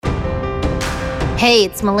Hey,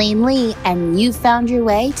 it's Melaine Lee, and you found your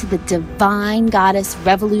way to the Divine Goddess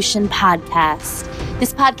Revolution podcast.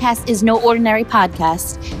 This podcast is no ordinary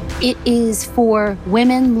podcast. It is for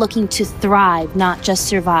women looking to thrive, not just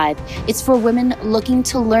survive. It's for women looking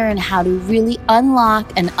to learn how to really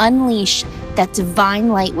unlock and unleash that divine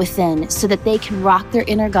light within so that they can rock their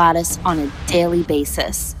inner goddess on a daily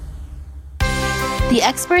basis. The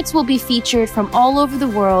experts will be featured from all over the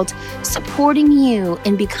world, supporting you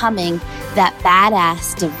in becoming that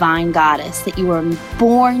badass divine goddess that you were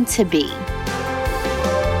born to be.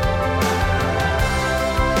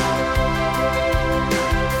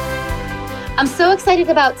 I'm so excited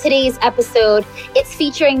about today's episode. It's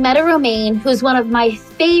featuring Meta Romaine, who's one of my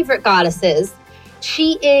favorite goddesses.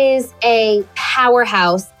 She is a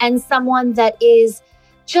powerhouse and someone that is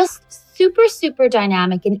just super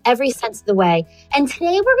dynamic in every sense of the way. And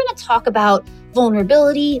today we're going to talk about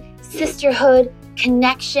vulnerability, sisterhood,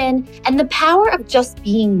 connection, and the power of just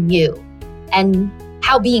being you. And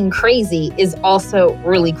how being crazy is also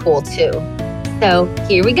really cool too. So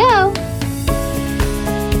here we go.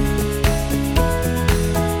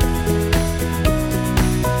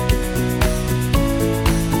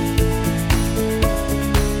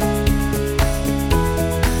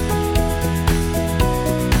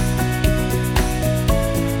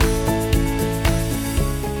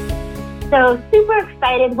 So super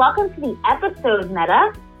excited. Welcome to the episode,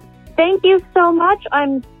 Meta. Thank you so much.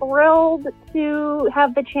 I'm thrilled to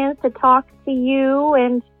have the chance to talk to you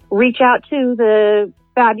and reach out to the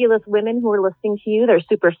fabulous women who are listening to you. They're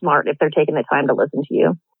super smart if they're taking the time to listen to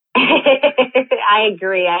you. I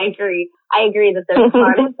agree that they're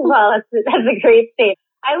smart as well. That's a great statement.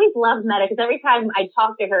 I always love Meta because every time I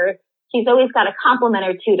talk to her, she's always got a compliment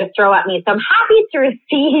or two to throw at me. So I'm happy to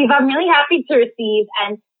receive. I'm really happy to receive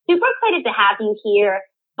and super excited to have you here.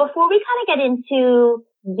 Before we kind of get into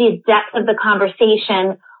the depth of the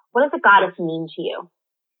conversation, what does a goddess mean to you?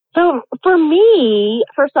 So for me,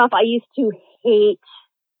 first off, I used to hate,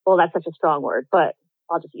 well, that's such a strong word, but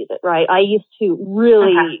I'll just use it, right? I used to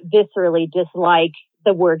really viscerally dislike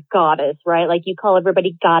the word goddess, right? Like you call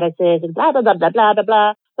everybody goddesses and blah, blah, blah, blah, blah, blah,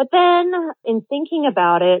 blah. But then in thinking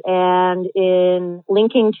about it and in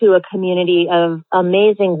linking to a community of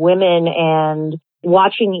amazing women and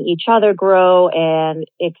watching each other grow and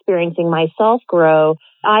experiencing myself grow,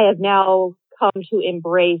 I have now come to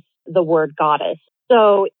embrace the word goddess.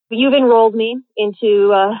 So you've enrolled me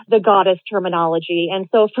into the goddess terminology. And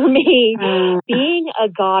so for me, being a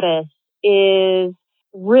goddess is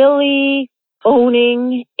really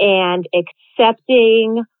owning and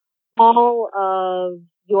accepting all of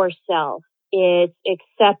yourself. It's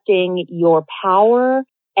accepting your power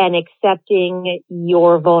and accepting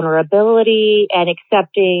your vulnerability and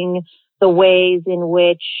accepting the ways in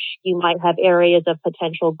which you might have areas of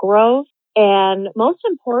potential growth. And most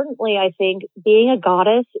importantly, I think being a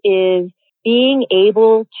goddess is being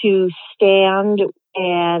able to stand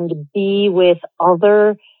and be with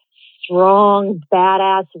other strong,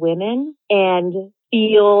 badass women and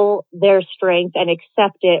feel their strength and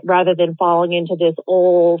accept it rather than falling into this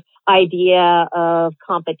old idea of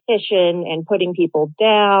competition and putting people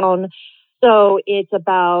down. So it's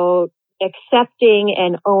about accepting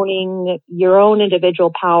and owning your own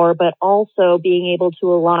individual power, but also being able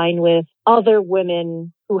to align with other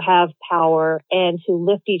women who have power and to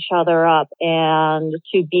lift each other up and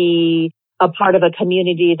to be a part of a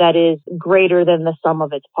community that is greater than the sum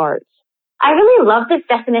of its parts. I really love this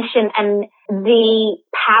definition and the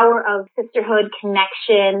power of sisterhood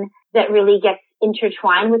connection that really gets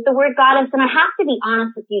intertwined with the word goddess. And I have to be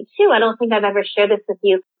honest with you too. I don't think I've ever shared this with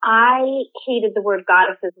you. I hated the word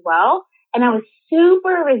goddess as well. And I was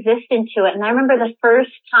super resistant to it. And I remember the first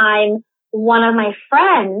time one of my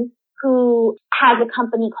friends who has a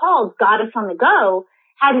company called Goddess on the Go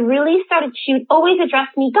had really started to always address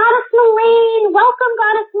me, Goddess Melaine, welcome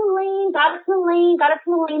Goddess Melaine, Goddess Melaine, Goddess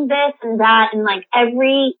Melaine, this and that. And like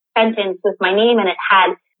every sentence with my name and it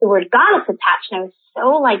had the word goddess attached. And I was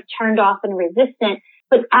so like turned off and resistant.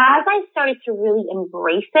 But as I started to really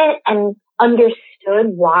embrace it and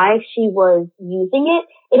understood why she was using it,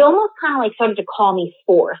 it almost kind of like started to call me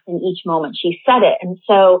forth in each moment she said it. And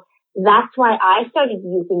so that's why I started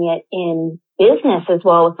using it in business as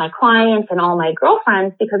well with my clients and all my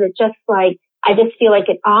girlfriends, because it just like, I just feel like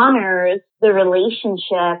it honors the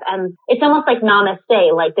relationship. And it's almost like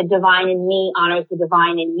namaste, like the divine in me honors the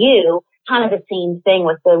divine in you. Kind of the same thing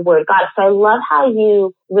with the word goddess. So I love how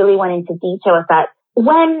you really went into detail with that.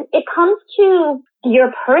 When it comes to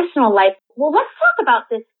your personal life, well, let's talk about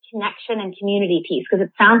this connection and community piece, because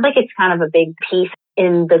it sounds like it's kind of a big piece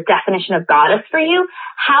in the definition of goddess for you.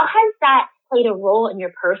 How has that played a role in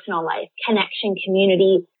your personal life? Connection,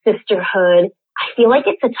 community, sisterhood. I feel like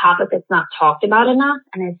it's a topic that's not talked about enough,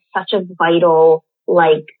 and it's such a vital,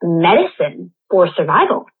 medicine for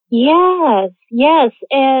survival. Yes, yes.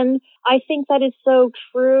 And I think that is so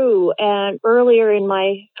true. And earlier in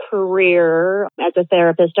my career as a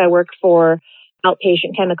therapist, I worked for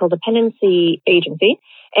Outpatient Chemical Dependency Agency,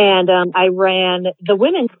 and I ran the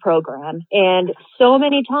women's program. And so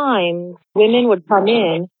many times women would come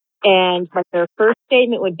in and their first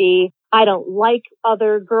statement would be, I don't like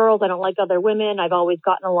other girls. I don't like other women. I've always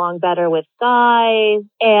gotten along better with guys.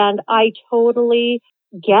 And I totally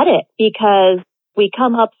get it, because we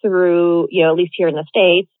come up through, at least here in the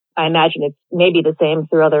States, I imagine it's maybe the same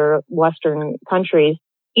through other Western countries,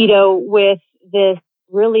 with this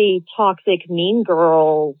really toxic mean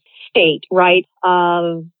girl state, right?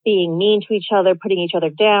 Of being mean to each other, putting each other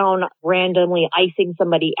down, randomly icing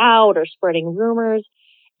somebody out or spreading rumors.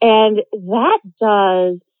 And that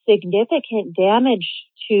does significant damage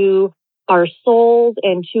to our souls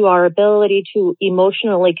and to our ability to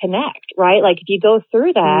emotionally connect, right? Like if you go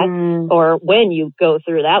through that, or when you go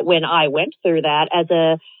through that, when I went through that as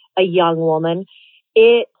a young woman,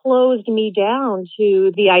 it closed me down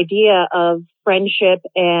to the idea of friendship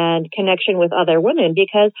and connection with other women,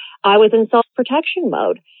 because I was in self-protection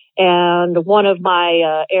mode. And one of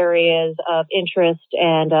my areas of interest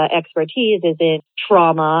and expertise is in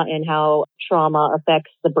trauma and how trauma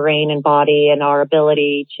affects the brain and body and our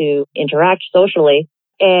ability to interact socially.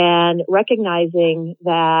 And recognizing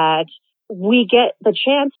that we get the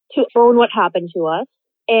chance to own what happened to us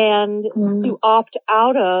and to opt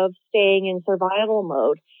out of staying in survival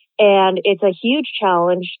mode. And it's a huge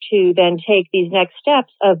challenge to then take these next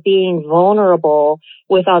steps of being vulnerable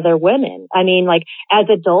with other women. I mean, as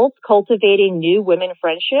adults, cultivating new women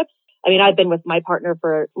friendships. I mean, I've been with my partner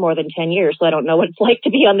for more than 10 years, so I don't know what it's like to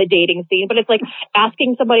be on the dating scene, but it's like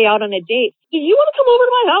asking somebody out on a date. Do you want to come over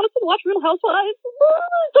to my house and watch Real Housewives?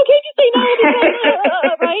 It's okay if you say no,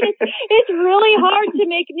 right? It's really hard to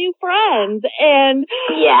make new friends. And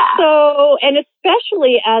and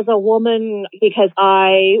especially as a woman, because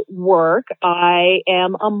I work, I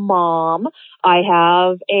am a mom, I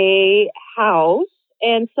have a house,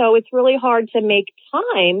 and so it's really hard to make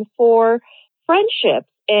time for friendships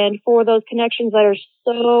and for those connections that are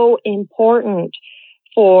so important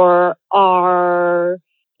for our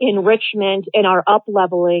enrichment and our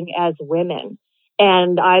up-leveling as women.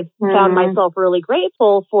 And I've found myself really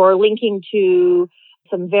grateful for linking to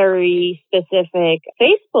some very specific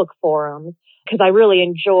Facebook forums, because I really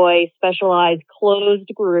enjoy specialized closed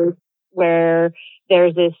groups where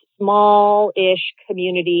there's this small-ish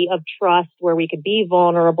community of trust where we could be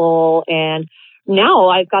vulnerable. And now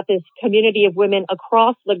I've got this community of women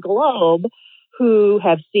across the globe who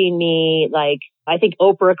have seen me, I think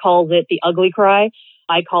Oprah calls it the ugly cry.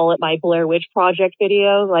 I call it my Blair Witch Project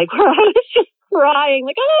video, where I was just crying,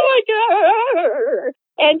 oh my God.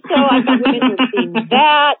 And so I've got women who've seen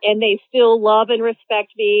that, and they still love and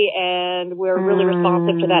respect me, and we're really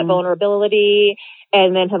responsive to that vulnerability,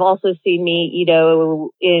 and then have also seen me,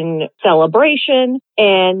 in celebration.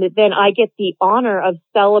 And then I get the honor of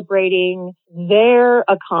celebrating their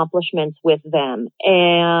accomplishments with them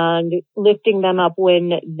and lifting them up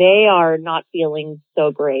when they are not feeling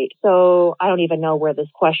so great. So I don't even know where this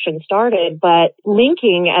question started, but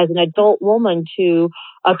linking as an adult woman to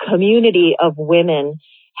a community of women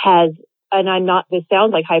has, and this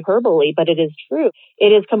sounds like hyperbole, but it is true.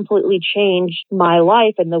 It has completely changed my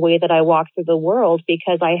life and the way that I walk through the world,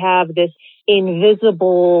 because I have this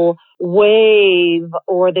invisible wave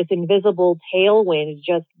or this invisible tailwind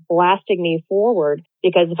just blasting me forward.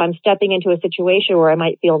 Because if I'm stepping into a situation where I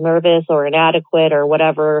might feel nervous or inadequate or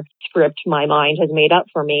whatever script my mind has made up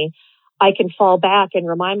for me, I can fall back and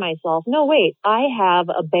remind myself, no, wait, I have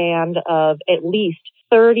a band of at least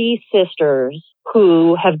 30 sisters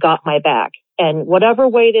who have got my back. And whatever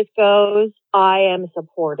way this goes, I am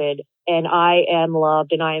supported and I am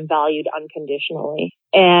loved and I am valued unconditionally.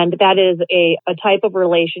 And that is a type of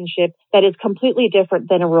relationship that is completely different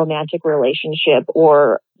than a romantic relationship,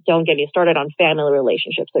 or don't get me started on family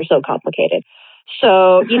relationships. They're so complicated.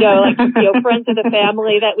 So, friends of the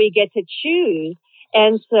family that we get to choose.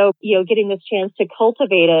 And so, getting this chance to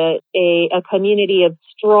cultivate a community of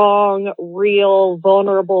strong, real,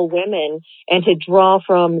 vulnerable women and to draw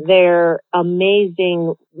from their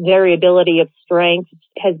amazing variability of strength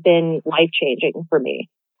has been life-changing for me.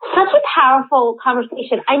 Such a powerful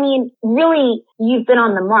conversation. I mean, really, you've been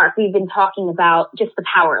on the mark. We've been talking about just the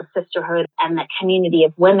power of sisterhood and the community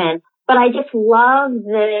of women. But I just love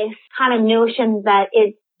this kind of notion that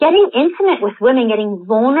it getting intimate with women, getting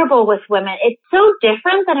vulnerable with women, it's so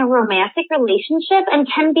different than a romantic relationship and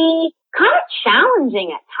can be kind of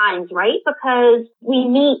challenging at times, right? Because we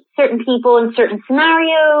meet certain people in certain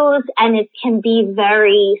scenarios and it can be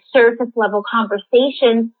very surface level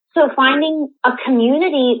conversations. So finding a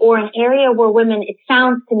community or an area where women, it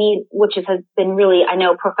sounds to me, which has been really, I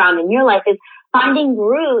know, profound in your life, is finding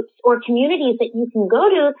groups or communities that you can go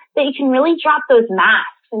to that you can really drop those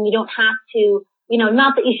masks and you don't have to,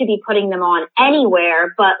 not that you should be putting them on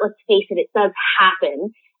anywhere, but let's face it, it does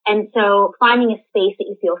happen. And so finding a space that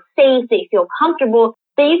you feel safe, that you feel comfortable,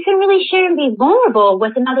 that you can really share and be vulnerable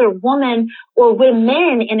with another woman or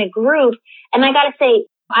women in a group. And I gotta say,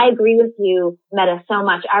 I agree with you, Meta, so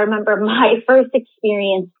much. I remember my first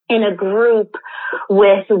experience in a group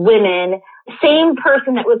with women, same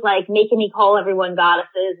person that was like making me call everyone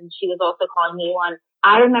goddesses, and she was also calling me one.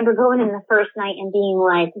 I remember going in the first night and being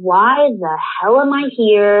like, why the hell am I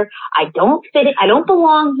here? I don't fit it. I don't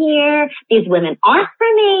belong here. These women aren't for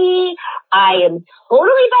me. I am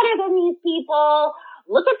totally better than these people.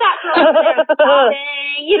 Look at that girl there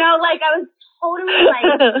sobbing. I was totally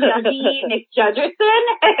judgy Nick Judgerson.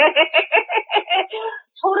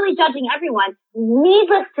 Totally judging everyone.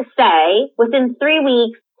 Needless to say, within 3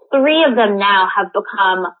 weeks, 3 of them now have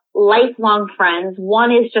become lifelong friends.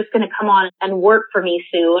 One is just going to come on and work for me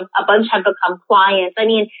soon. A bunch have become clients. I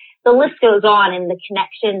mean, the list goes on in the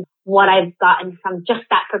connections, what I've gotten from just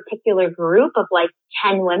that particular group of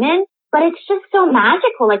 10 women. But it's just so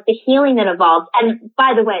magical, the healing that evolves. And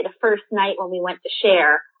by the way, the first night when we went to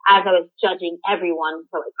share, as I was judging everyone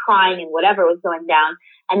for crying and whatever was going down,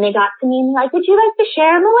 and they got to me and would you like to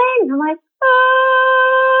share, Melaine? And I'm like,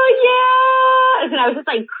 oh, yeah. And I was just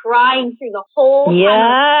crying through the whole time.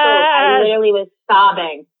 I literally was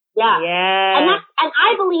sobbing. Yeah. Yeah. And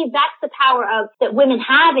I believe that's the power that women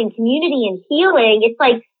have in community and healing. It's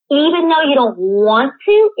even though you don't want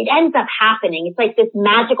to, it ends up happening. It's this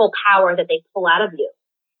magical power that they pull out of you.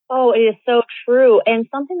 Oh, it is so true. And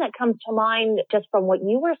something that comes to mind just from what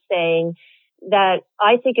you were saying that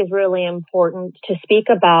I think is really important to speak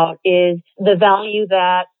about is the value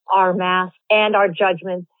that our masks and our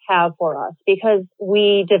judgments have for us, because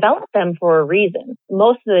we develop them for a reason.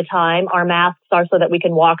 Most of the time, our masks are so that we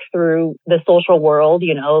can walk through the social world,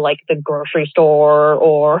 like the grocery store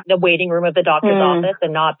or the waiting room of the doctor's office,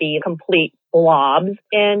 and not be complete blobs.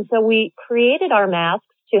 And so we created our masks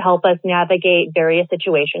to help us navigate various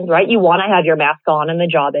situations, right? You want to have your mask on in the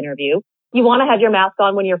job interview. You want to have your mask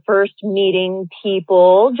on when you're first meeting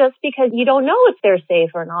people, just because you don't know if they're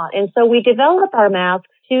safe or not. And so we develop our masks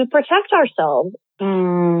to protect ourselves.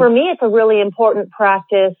 For me, it's a really important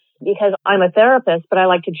practice because I'm a therapist, but I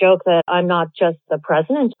like to joke that I'm not just the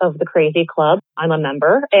president of the Crazy Club. I'm a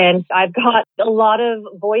member, and I've got a lot of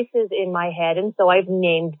voices in my head, and so I've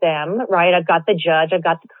named them, right? I've got the judge, I've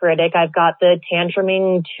got the critic, I've got the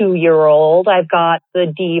tantruming 2-year-old, I've got the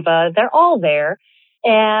diva. They're all there,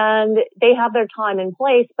 and they have their time and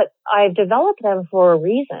place, but I've developed them for a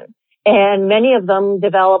reason. And many of them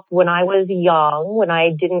developed when I was young, when I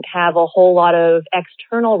didn't have a whole lot of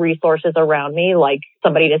external resources around me, like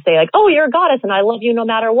somebody to say oh, you're a goddess and I love you no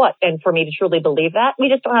matter what. And for me to truly believe that, we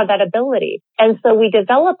just don't have that ability. And so we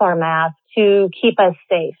develop our masks to keep us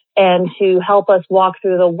safe and to help us walk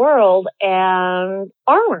through the world, and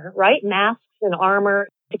armor, right? Masks and armor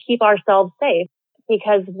to keep ourselves safe,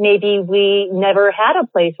 because maybe we never had a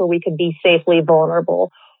place where we could be safely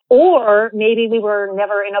vulnerable. Or maybe we were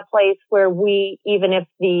never in a place where we, even if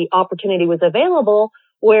the opportunity was available,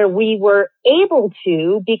 where we were able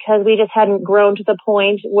to, because we just hadn't grown to the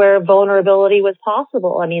point where vulnerability was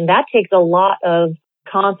possible. I mean, that takes a lot of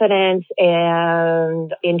confidence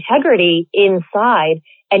and integrity inside,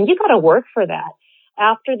 and you got to work for that.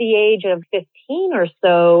 After the age of 15 or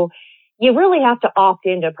so, you really have to opt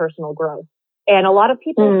into personal growth. And a lot of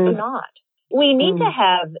people do not. We need to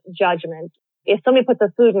have judgments. If somebody puts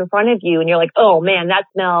a food in front of you and you're like, oh man, that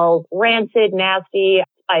smells rancid, nasty.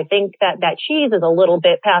 I think that cheese is a little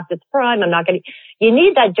bit past its prime. You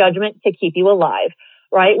need that judgment to keep you alive,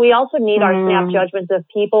 right? We also need our snap judgments of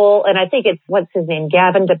people. And I think it's, what's his name?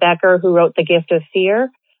 Gavin de Becker, who wrote The Gift of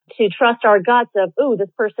Fear, to trust our guts of, ooh,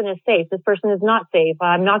 this person is safe. This person is not safe.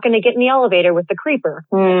 I'm not going to get in the elevator with the creeper.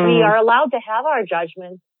 We are allowed to have our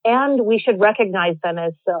judgments, and we should recognize them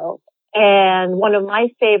as so. And one of my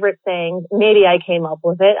favorite things, maybe I came up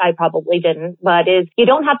with it, I probably didn't, but is you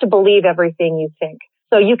don't have to believe everything you think.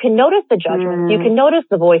 So you can notice the judgments, you can notice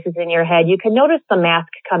the voices in your head, you can notice the mask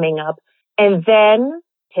coming up, and then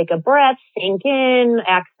take a breath, sink in,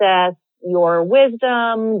 access your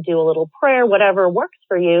wisdom, do a little prayer, whatever works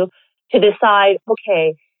for you, to decide,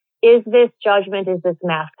 okay, is this judgment, is this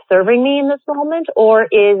mask serving me in this moment, or is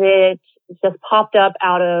it just popped up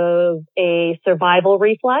out of a survival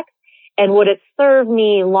reflex? And would it serve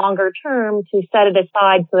me longer term to set it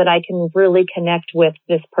aside so that I can really connect with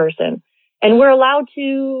this person? And we're allowed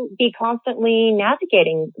to be constantly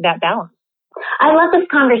navigating that balance. I love this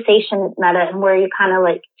conversation, Meta, and where you kind of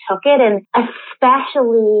like took it, and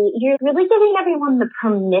especially you're really giving everyone the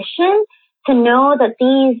permission to know that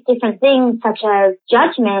these different things, such as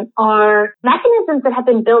judgment, are mechanisms that have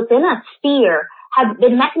been built in us. Fear have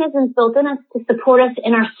been mechanisms built in us to support us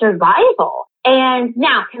in our survival. And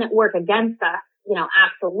now, can it work against us? You know,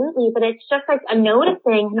 absolutely. But it's just like a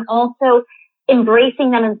noticing and also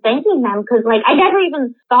embracing them and thanking them, because like I never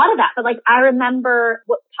even thought of that. But like I remember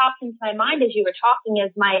what popped into my mind as you were talking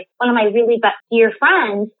is one of my really dear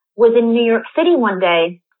friends was in New York City one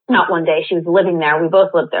day. Not one day, she was living there. We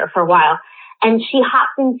both lived there for a while. And she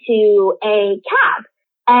hopped into a cab,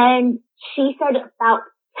 and she said about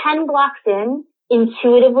 10 blocks in,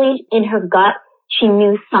 intuitively in her gut, she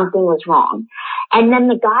knew something was wrong. And then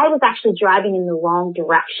the guy was actually driving in the wrong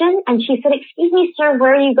direction. And she said, "Excuse me, sir,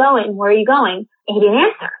 where are you going? Where are you going?" And he didn't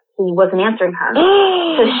answer. He wasn't answering her.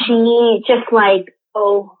 So she just like,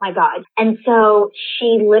 oh my God. And so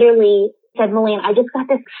she literally said, "Malene, I just got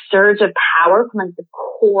this surge of power from like the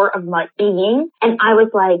core of my being." And I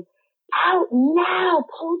was like, "Out now,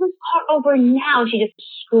 pull this car over now." She just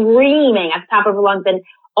screaming at the top of her lungs and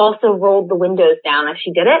also rolled the windows down as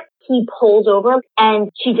she did it. He pulled over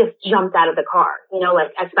and she just jumped out of the car, you know,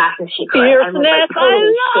 like as fast as she could. Fierceness, and was, like,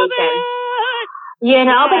 totally I love shaken. it! You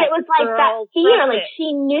know, Yes, but it was like that fear, like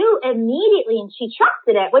she knew immediately and she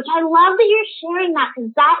trusted it, which I love that you're sharing that,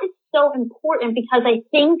 because that is so important, because I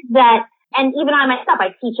think that, and even I myself,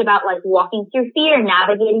 I teach about like walking through fear,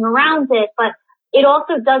 navigating around it, but it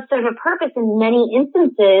also does serve a purpose in many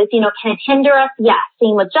instances. You know, can it hinder us? Yes,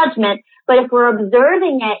 same with judgment. But if we're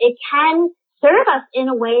observing it, it can serve us in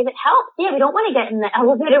a way that helps. Yeah, we don't want to get in the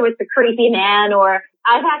elevator with the creepy man. Or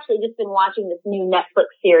I've actually just been watching this new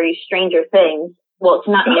Netflix series, Stranger Things. Well, it's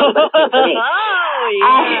not new, but it's new. Oh,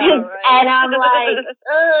 yeah, and I'm like,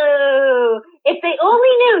 oh, if they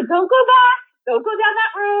only knew, don't go back. Don't go down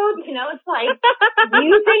that road. You know, it's like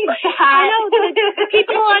using that. I know, the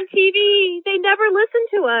people on TV, they never listen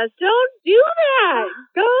to us. Don't do that.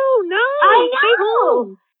 Go, no. I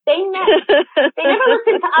know. They never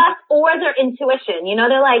listen to us or their intuition. You know,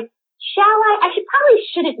 they're like, I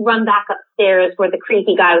shouldn't run back upstairs where the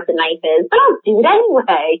creepy guy with the knife is, but I'll do it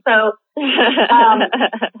anyway. So,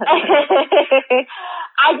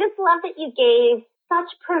 I just love that you gave such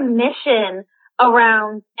permission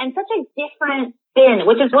around and such a different spin,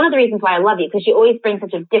 which is one of the reasons why I love you, because you always bring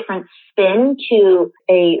such a different spin to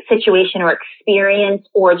a situation or experience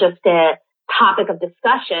or just a topic of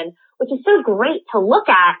discussion, which is so great to look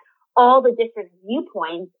at all the different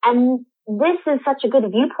viewpoints. And this is such a good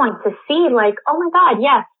viewpoint to see, like, oh my God,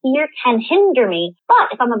 yes, fear can hinder me, but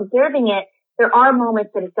if I'm observing it, there are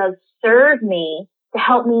moments that it does serve me to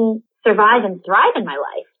help me survive and thrive in my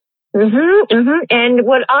life. And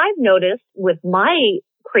what I've noticed with my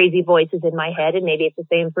crazy voices in my head, and maybe it's the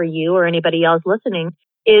same for you or anybody else listening,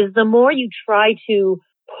 is the more you try to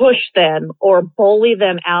push them or bully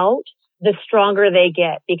them out, the stronger they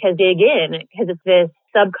get. Because it's this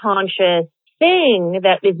subconscious thing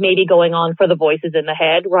that is maybe going on for the voices in the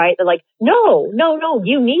head, right? They're like, no,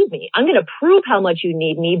 you need me. I'm going to prove how much you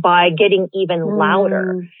need me by getting even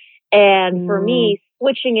louder. And for me,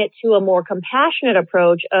 switching it to a more compassionate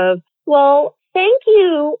approach of, well, thank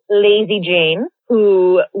you, Lazy Jane,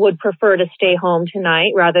 who would prefer to stay home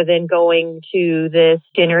tonight rather than going to this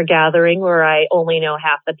dinner gathering where I only know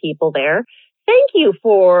half the people there. Thank you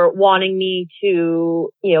for wanting me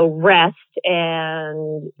to, rest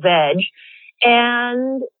and veg.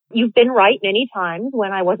 And you've been right many times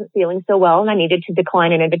when I wasn't feeling so well and I needed to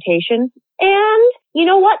decline an invitation. And you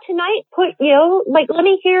know what? Tonight, let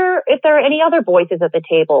me hear if there are any other voices at the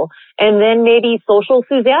table. And then maybe social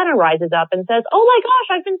Susanna rises up and says, oh my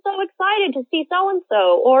gosh, I've been so excited to see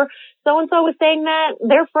so-and-so. Or so-and-so was saying that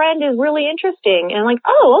their friend is really interesting. And I'm like,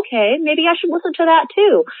 oh, okay, maybe I should listen to that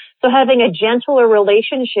too. So having a gentler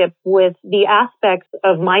relationship with the aspects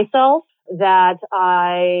of myself that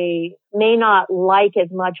I may not like as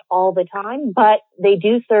much all the time, but they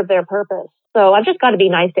do serve their purpose. So I've just got to be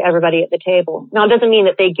nice to everybody at the table. Now, it doesn't mean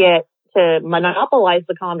that they get to monopolize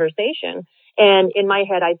the conversation. And in my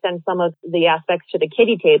head, I send some of the aspects to the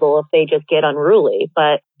kiddie table if they just get unruly.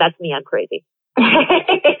 But that's me. I'm crazy. Well,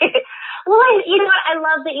 you know what? I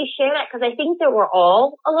love that you share that, because I think that we're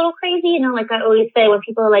all a little crazy. Like I always say, when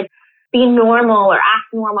people are like, be normal or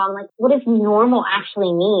act normal, I'm like, what does normal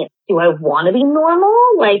actually mean? Do I want to be normal?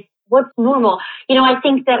 Like, What's normal? You know, I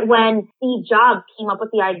think that when Steve Jobs came up with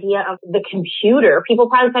the idea of the computer, people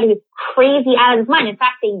probably thought he was crazy out of his mind. In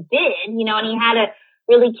fact, they did, you know, and he had to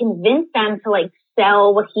really convince them to like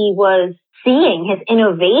sell what he was seeing, his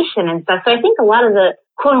innovation and stuff. So I think a lot of the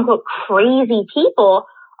quote unquote crazy people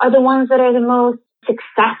are the ones that are the most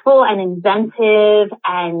successful and inventive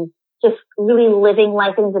and just really living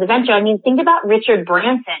life as an adventure. I mean, think about Richard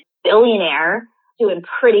Branson, billionaire, doing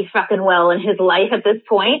pretty fucking well in his life at this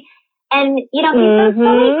point. And, you know, he's done so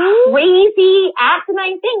many crazy,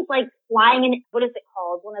 asinine things, like flying in, what is it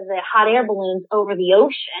called? One of the hot air balloons over the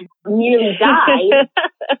ocean. Nearly died.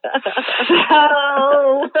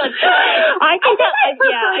 I think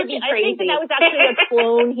that was actually a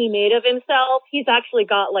clone he made of himself. He's actually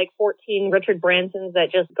got like 14 Richard Bransons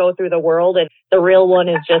that just go through the world, and the real one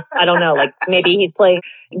is just, I don't know, like maybe he's playing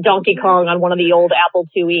Donkey Kong on one of the old Apple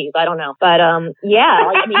IIe's. I don't know. But,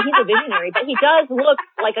 yeah, like, I mean, he's a visionary, but he does look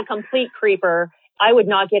like a complete creeper. I would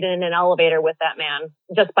not get in an elevator with that man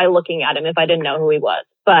just by looking at him if I didn't know who he was.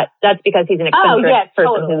 But that's because he's an eccentric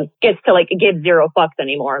person who gets to like give zero fucks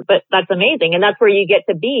anymore. But that's amazing. And that's where you get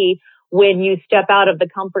to be when you step out of the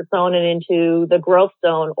comfort zone and into the growth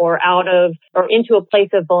zone or into a place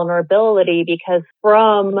of vulnerability, because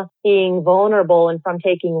from being vulnerable and from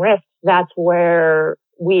taking risks, that's where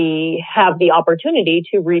we have the opportunity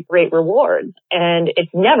to reap great rewards. And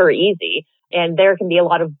it's never easy. And there can be a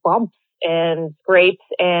lot of bumps and scrapes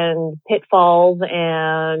and pitfalls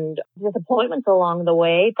and disappointments along the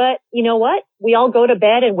way. But you know what? We all go to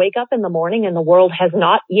bed and wake up in the morning and the world has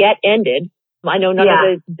not yet ended. I know none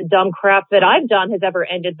of the dumb crap that I've done has ever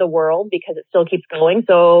ended the world because it still keeps going.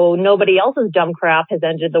 So nobody else's dumb crap has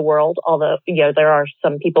ended the world. Although, you know, there are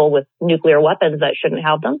some people with nuclear weapons that shouldn't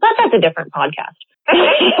have them, but that's a different podcast.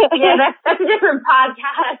 Yeah, that's a different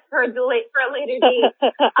podcast for a later date.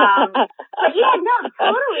 But yeah, no,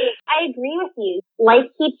 totally. I agree with you. Life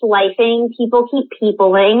keeps lifing, people keep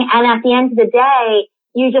peopling, and at the end of the day,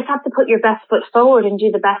 you just have to put your best foot forward and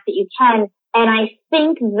do the best that you can. And I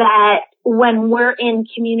think that when we're in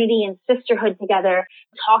community and sisterhood together,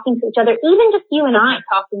 talking to each other, even just you and I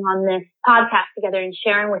talking on this podcast together and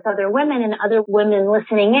sharing with other women, and other women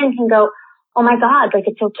listening in can go, oh my God, like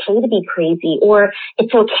it's okay to be crazy, or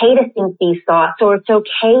it's okay to think these thoughts, or it's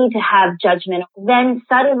okay to have judgment. Then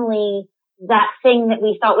suddenly that thing that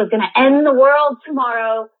we thought was going to end the world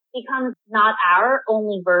tomorrow becomes not our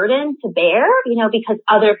only burden to bear, you know, because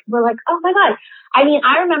other people are like, oh my God. I mean,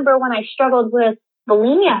 I remember when I struggled with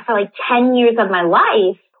bulimia for like 10 years of my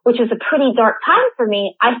life, which was a pretty dark time for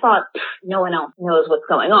me. I thought, no one else knows what's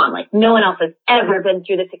going on. Like, no one else has ever been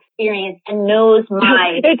through this experience and knows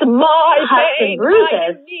my it's my cuts pain, and bruises. my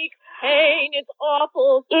unique pain. It's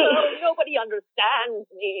awful. So nobody understands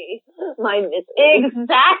me.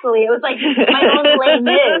 Exactly. It was like my own Les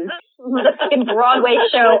Mis, the fucking Broadway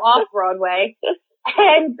show off Broadway.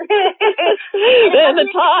 And then the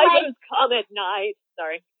time has come at night.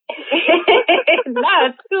 Sorry. No,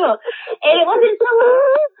 it's cool. And it wasn't so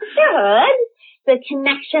good. The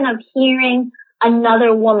connection of hearing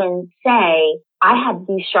another woman say, I had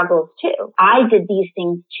these struggles too. I did these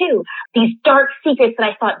things too. These dark secrets that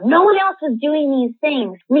I thought no one else was doing these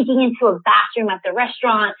things. Sneaking into a bathroom at the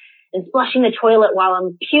restaurant and flushing the toilet while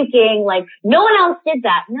I'm puking. Like, no one else did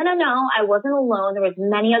that. No. I wasn't alone. There was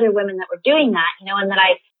many other women that were doing that, you know, and that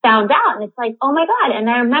I found out. And it's like, oh my God. And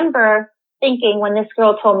I remember thinking when this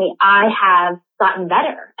girl told me I have gotten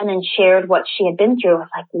better and then shared what she had been through, I was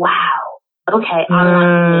like, wow, okay, I'm not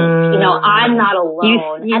unique. You know, I'm not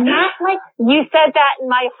alone. And that's like, you said that and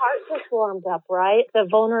my heart just warmed up, right? The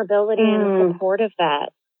vulnerability and the support of that.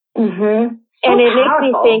 Mm-hmm. And it makes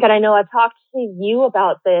me think, and I know I've talked to you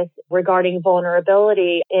about this regarding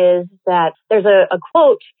vulnerability, is that there's a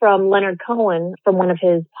quote from Leonard Cohen from one of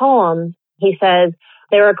his poems. He says,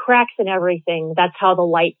 there are cracks in everything. That's how the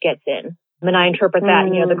light gets in. And I interpret that,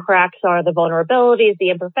 you know, the cracks are the vulnerabilities, the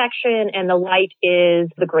imperfection, and the light is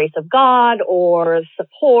the grace of God or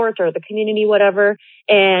support or the community, whatever.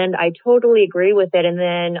 And I totally agree with it. And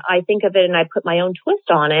then I think of it and I put my own twist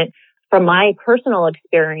on it from my personal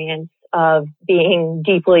experience of being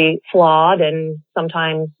deeply flawed and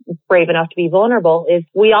sometimes brave enough to be vulnerable is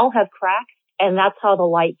we all have cracks, and that's how the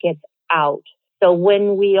light gets out. So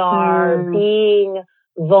when we are being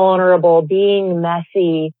vulnerable, being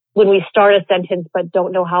messy, when we start a sentence but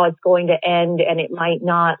don't know how it's going to end and it might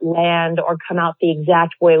not land or come out the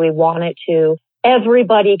exact way we want it to,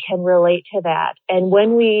 everybody can relate to that. And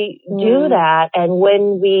when we do that and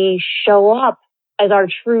when we show up as our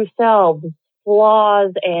true selves,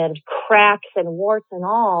 flaws and cracks and warts and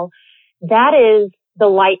all, that is the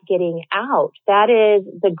light getting out. That is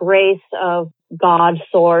the grace of God,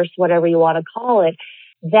 source, whatever you want to call it.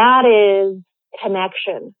 That is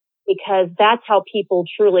connection, because that's how people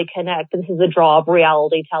truly connect. This is the draw of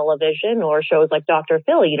reality television or shows like Dr.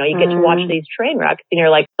 Phil. You know, you get to watch these train wrecks and you're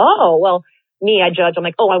like, oh, well, me, I judge. I'm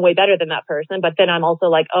like, oh, I'm way better than that person. But then I'm also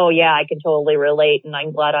like, oh yeah, I can totally relate, and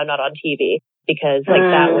I'm glad I'm not on TV, because like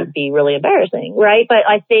that would be really embarrassing, right? But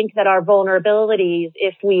I think that our vulnerabilities,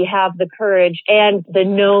 if we have the courage and the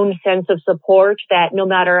known sense of support, that no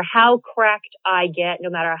matter how cracked I get,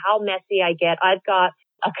 no matter how messy I get, I've got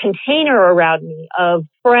a container around me of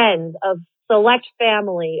friends, of select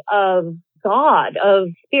family, of God, of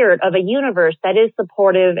spirit, of a universe that is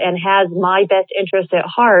supportive and has my best interest at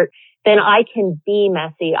heart, then I can be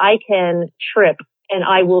messy. I can trip and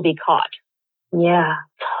I will be caught. Yeah,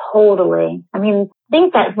 totally. I mean, I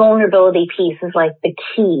think that vulnerability piece is like the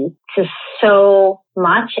key to so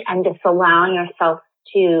much, and just allowing yourself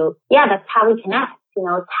to, that's how we connect. You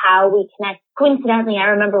know, it's how we connect. Coincidentally,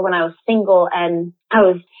 I remember when I was single and I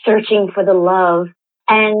was searching for the love,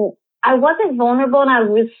 and I wasn't vulnerable and I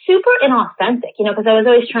was super inauthentic, you know, because I was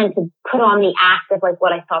always trying to put on the act of like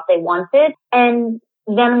what I thought they wanted. And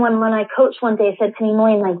then when my coach one day said to me,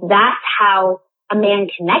 Maureen, like, that's how a man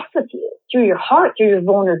connects with you, through your heart, through your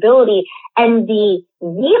vulnerability. And the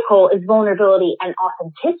vehicle is vulnerability and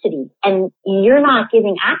authenticity. And you're not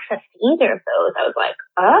giving access to either of those. I was like,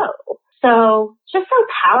 oh. So it's just so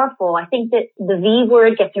powerful. I think that the V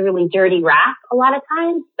word gets a really dirty rap a lot of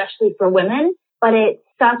times, especially for women, but it's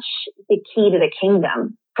such the key to the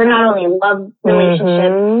kingdom for not only love,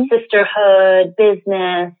 relationships, sisterhood,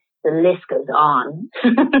 business, the list goes on.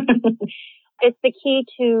 It's the key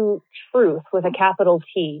to truth with a capital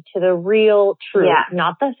T, to the real truth,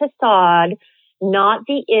 not the facade, not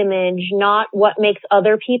the image, not what makes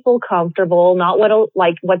other people comfortable, not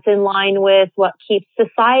what's in line with what keeps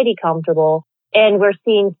society comfortable. And we're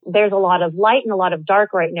seeing there's a lot of light and a lot of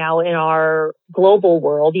dark right now in our global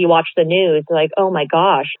world. You watch the news, like, oh my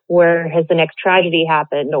gosh, where has the next tragedy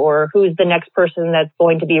happened? Or who's the next person that's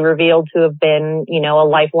going to be revealed to have been, you know, a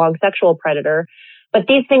lifelong sexual predator? But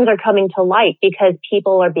these things are coming to light because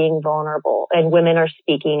people are being vulnerable and women are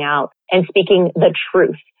speaking out and speaking the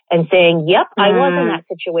truth and saying, yep, I was in that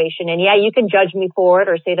situation. And yeah, you can judge me for it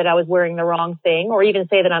or say that I was wearing the wrong thing or even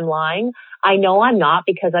say that I'm lying. I know I'm not,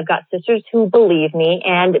 because I've got sisters who believe me,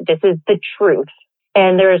 and this is the truth.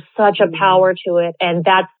 And there is such a power to it. And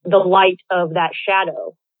that's the light of that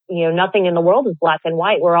shadow. You know, nothing in the world is black and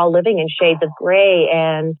white. We're all living in shades of gray,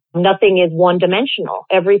 and nothing is one dimensional.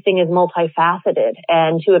 Everything is multifaceted.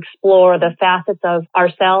 And to explore the facets of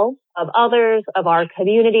ourselves, of others, of our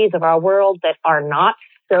communities, of our world that are not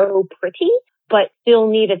so pretty, but still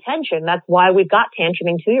need attention. That's why we've got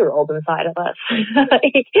tantruming 2-year-olds inside of us.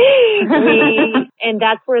 And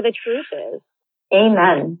that's where the truth is.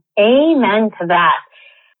 Amen. Amen to that.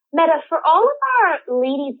 Meta, for all of our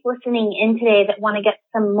ladies listening in today that want to get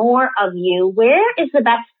some more of you, where is the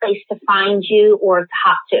best place to find you or to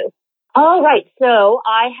hop to? All right. So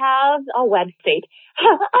I have a website.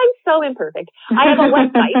 I'm so imperfect. I have a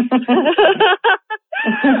website.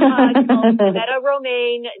 It's called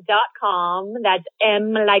metaromain.com. That's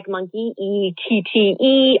M like monkey,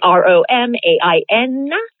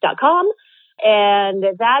 ETTEROMAIN.com. And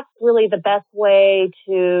that's really the best way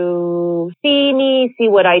to see me, see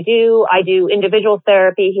what I do. I do individual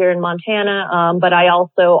therapy here in Montana, but I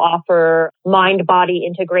also offer mind-body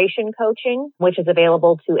integration coaching, which is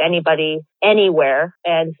available to anybody, anywhere.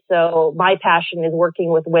 And so my passion is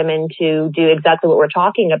working with women to do exactly what we're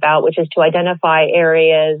talking about, which is to identify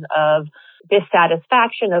areas of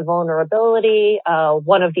dissatisfaction, of vulnerability.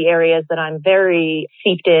 One of the areas that I'm very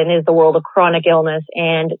steeped in is the world of chronic illness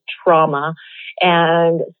and trauma.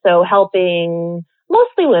 And so helping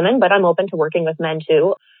mostly women, but I'm open to working with men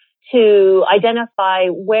too, to identify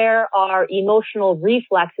where our emotional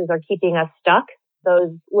reflexes are keeping us stuck.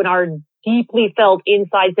 Those when our deeply felt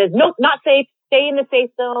inside says, nope, not safe. Stay in the safe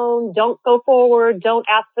zone. Don't go forward. Don't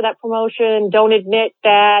ask for that promotion. Don't admit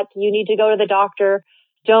that you need to go to the doctor.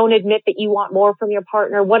 Don't admit that you want more from your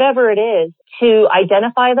partner, whatever it is, to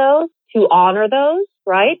identify those, to honor those,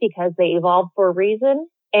 right? Because they evolved for a reason.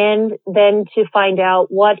 And then to find out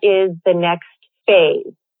what is the next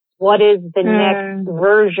phase. What is the next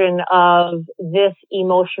version of this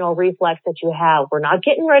emotional reflex that you have? We're not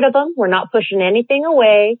getting rid of them. We're not pushing anything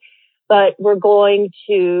away, but we're going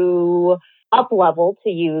to up level, to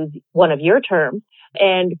use one of your terms,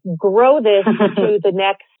 and grow this to the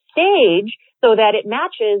next stage so that it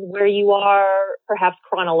matches where you are perhaps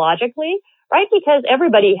chronologically, right? Because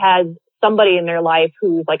everybody has somebody in their life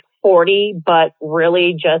who's like 40, but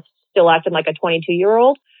really just still acting like a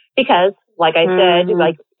 22-year-old because, like I said,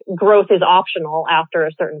 like growth is optional after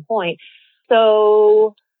a certain point.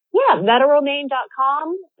 So yeah,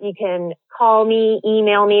 metaromaine.com. You can call me,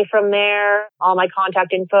 email me from there. All my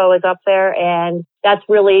contact info is up there. And that's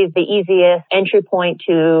really the easiest entry point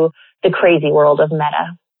to the crazy world of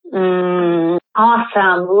Meta.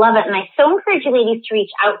 Awesome. Love it. And I so encourage you ladies to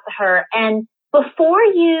reach out to her. And before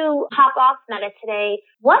you hop off Meta today,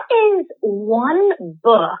 what is one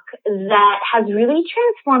book that has really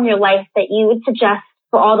transformed your life that you would suggest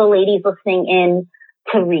for all the ladies listening in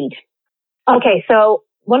to read? Okay, so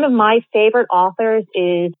one of my favorite authors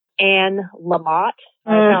is Anne Lamott.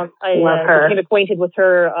 I became acquainted with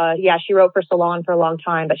her. She wrote for Salon for a long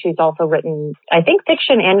time, but she's also written, I think,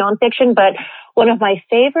 fiction and nonfiction. But one of my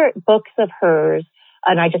favorite books of hers,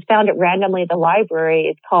 and I just found it randomly at the library,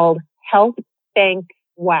 is called Help, Thank,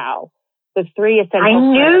 Wow. The 3 essential. I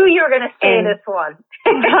knew you were going to say this one.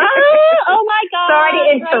 Oh my God. Sorry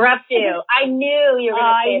to interrupt you. I knew you were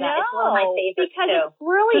going to say that. It's one of my favorites because too. It's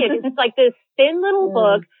brilliant. It's like this thin little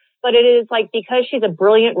book, but it is like, because she's a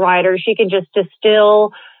brilliant writer, she can just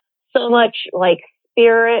distill so much like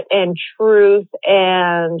spirit and truth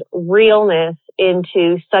and realness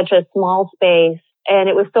into such a small space. And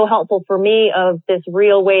it was so helpful for me of this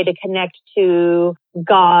real way to connect to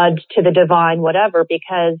God, to the divine, whatever,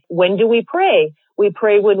 because when do we pray? We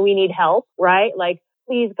pray when we need help, right? Like,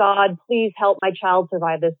 please God, please help my child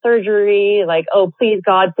survive this surgery. Like, oh, please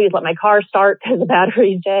God, please let my car start because the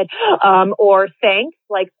battery's dead. Or thanks,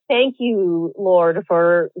 like, thank you, Lord,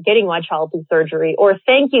 for getting my child through surgery. Or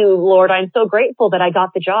thank you, Lord, I'm so grateful that I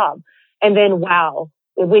got the job. And then, wow.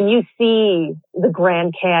 When you see the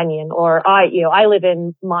Grand Canyon, or I live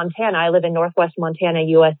in Montana, I live in Northwest Montana,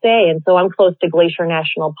 USA. And so I'm close to Glacier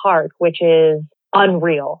National Park, which is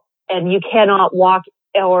unreal. And you cannot walk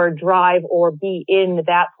or drive or be in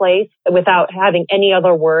that place without having any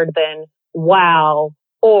other word than wow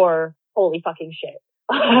or holy fucking shit.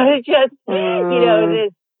 Just,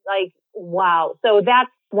 this like, wow. So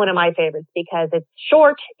that's one of my favorites because it's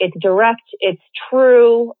short, it's direct, it's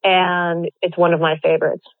true, and it's one of my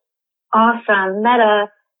favorites. Awesome. Meta,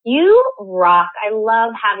 you rock. I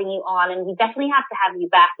love having you on, and we definitely have to have you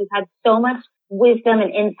back. You've had so much wisdom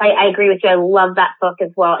and insight. I agree with you. I love that book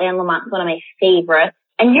as well. Anne Lamott's one of my favorites.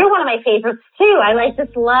 And you're one of my favorites too. I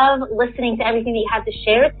just love listening to everything that you had to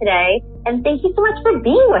share today. And thank you so much for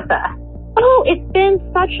being with us. Oh, it's been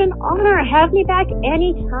such an honor. Have me back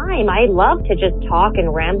anytime. I love to just talk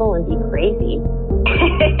and ramble and be crazy.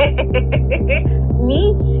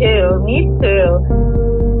 Me too.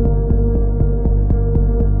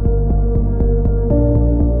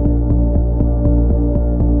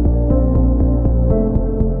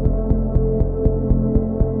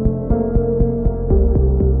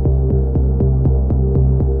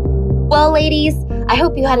 Well, ladies, I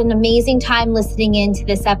hope you had an amazing time listening in to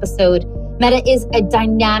this episode. Meta is a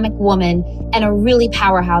dynamic woman and a really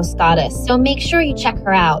powerhouse goddess, so make sure you check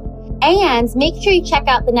her out. And make sure you check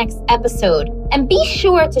out the next episode. And be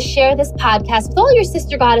sure to share this podcast with all your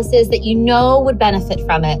sister goddesses that you know would benefit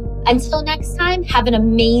from it. Until next time, have an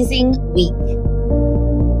amazing week.